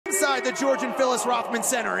inside the George and Phyllis Rothman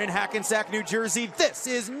Center in Hackensack, New Jersey. This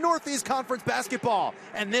is Northeast Conference basketball,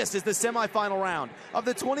 and this is the semifinal round of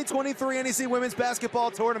the 2023 NEC Women's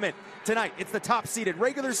Basketball Tournament. Tonight, it's the top-seeded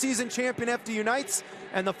regular season champion FDU Knights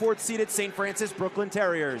and the fourth-seeded St. Francis Brooklyn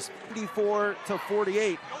Terriers.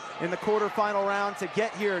 54-48 in the quarterfinal round to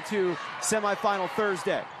get here to semifinal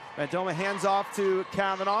Thursday. Bandoma hands off to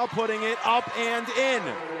Kavanaugh, putting it up and in.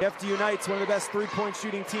 FDU Knights, one of the best three-point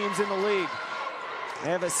shooting teams in the league. They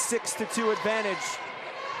have a 6-2 advantage.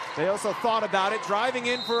 They also thought about it, driving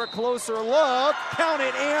in for a closer look. Count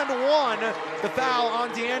it, and one. The foul on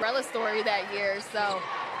Deanne. Story that year, so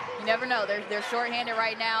you never know. They're shorthanded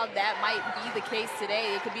right now. That might be the case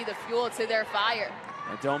today. It could be the fuel to their fire.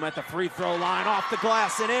 Dome at the free throw line, off the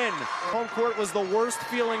glass and in. Home court was the worst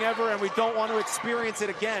feeling ever, and we don't want to experience it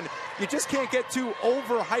again. You just can't get too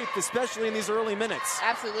overhyped, especially in these early minutes.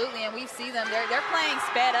 Absolutely, and we see them. They're playing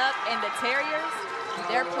sped up, and the Terriers,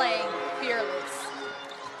 they're playing fearless.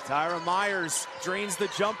 Tyra Myers drains the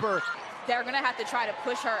jumper. They're going to have to try to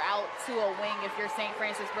push her out to a wing if you're St.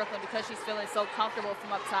 Francis Brooklyn, because she's feeling so comfortable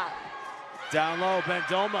from up top. Down low,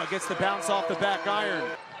 Bandoma gets the bounce off the back iron.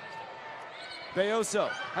 Bayoso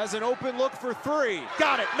has an open look for three.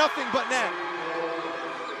 Got it, nothing but net.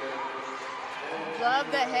 Love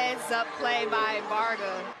the heads-up play by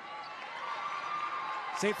Varga.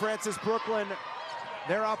 St. Francis Brooklyn,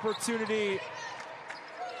 their opportunity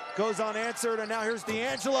goes unanswered, and now here's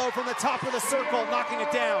D'Angelo from the top of the circle, knocking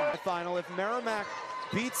it down. Final, if Merrimack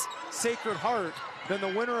beats Sacred Heart, then the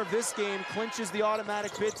winner of this game clinches the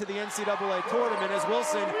automatic bid to the NCAA tournament as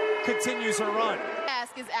Wilson continues her run. The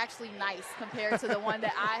mask is actually nice compared to the one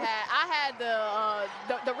that I had. I had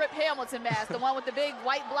the Rip Hamilton mask, the one with the big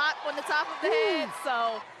white block on the top of the head.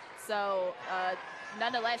 So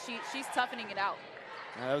nonetheless, she's toughening it out.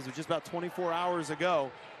 That was just about 24 hours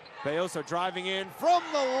ago. Bayoso driving in from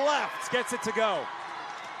the left, gets it to go.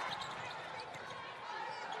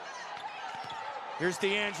 Here's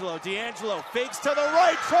D'Angelo. D'Angelo fakes to the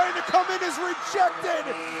right, trying to come in, is rejected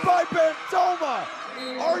by Bandoma.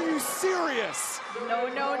 Are you serious? No,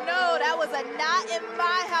 no, no. That was a not in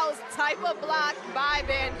my house type of block by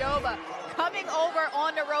Bandoma. Coming over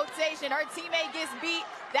on the rotation. Her teammate gets beat.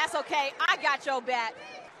 That's okay. I got your back.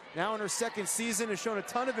 Now in her second season, has shown a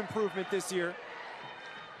ton of improvement this year.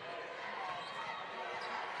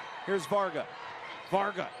 Here's Varga.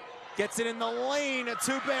 Varga gets it in the lane to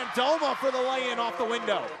Bandoma for the lay-in off the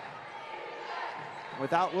window.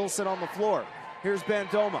 Without Wilson on the floor, here's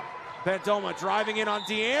Bandoma. Bandoma driving in on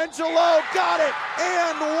D'Angelo, got it,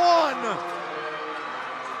 and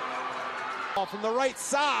one! From the right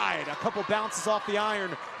side, a couple bounces off the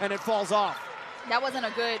iron, and it falls off. That wasn't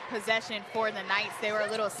a good possession for the Knights. They were a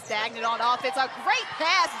little stagnant on offense. A great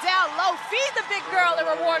pass down low. Feed the big girl and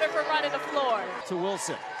reward her for running the floor. To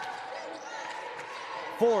Wilson.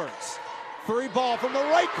 Forbes, three ball from the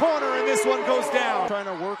right corner, and this one goes down. Trying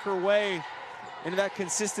to work her way into that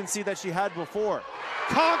consistency that she had before.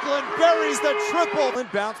 Conklin buries the triple.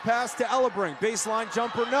 And bounce pass to Ellebring. Baseline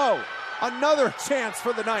jumper, no. Another chance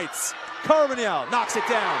for the Knights. Carboniel knocks it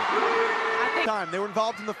down. They were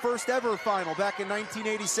involved in the first ever final back in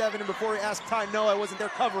 1987, and before he asked time, no, I wasn't there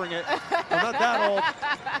covering it. I'm not that old.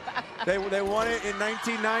 They won it in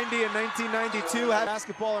 1990 and 1992.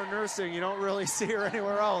 Basketball or nursing, you don't really see her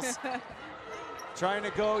anywhere else. Trying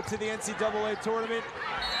to go to the NCAA tournament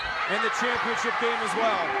and the championship game as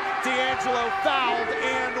well. D'Angelo fouled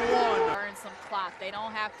and won. Burn some clock. They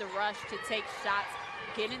don't have to rush to take shots.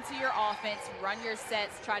 Get into your offense, run your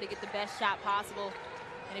sets, try to get the best shot possible.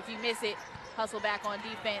 And if you miss it, hustle back on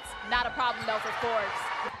defense. Not a problem though for Forbes.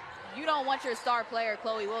 You don't want your star player,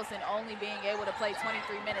 Chloe Wilson, only being able to play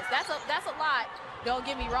 23 minutes. That's a lot, don't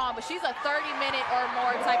get me wrong, but she's a 30-minute or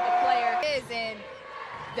more type of player. And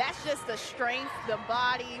that's just the strength, the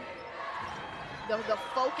body, the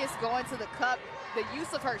focus going to the cup, the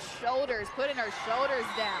use of her shoulders, putting her shoulders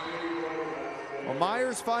down. Well,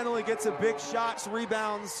 Myers finally gets a big shot,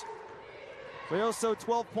 rebounds. Bayoso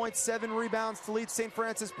 12.7 rebounds to lead St.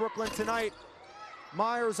 Francis Brooklyn tonight.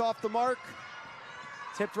 Myers off the mark.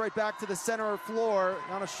 Tipped right back to the center floor.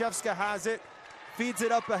 Janaszewska has it. Feeds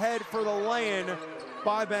it up ahead for the lay-in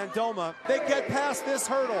by Bandoma. They get past this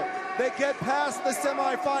hurdle. They get past the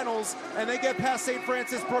semifinals, and they get past St.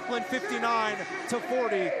 Francis Brooklyn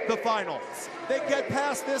 59-40, the finals. They get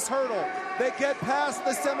past this hurdle. They get past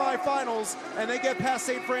the semifinals, and they get past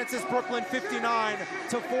St. Francis Brooklyn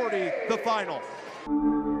 59-40, the final.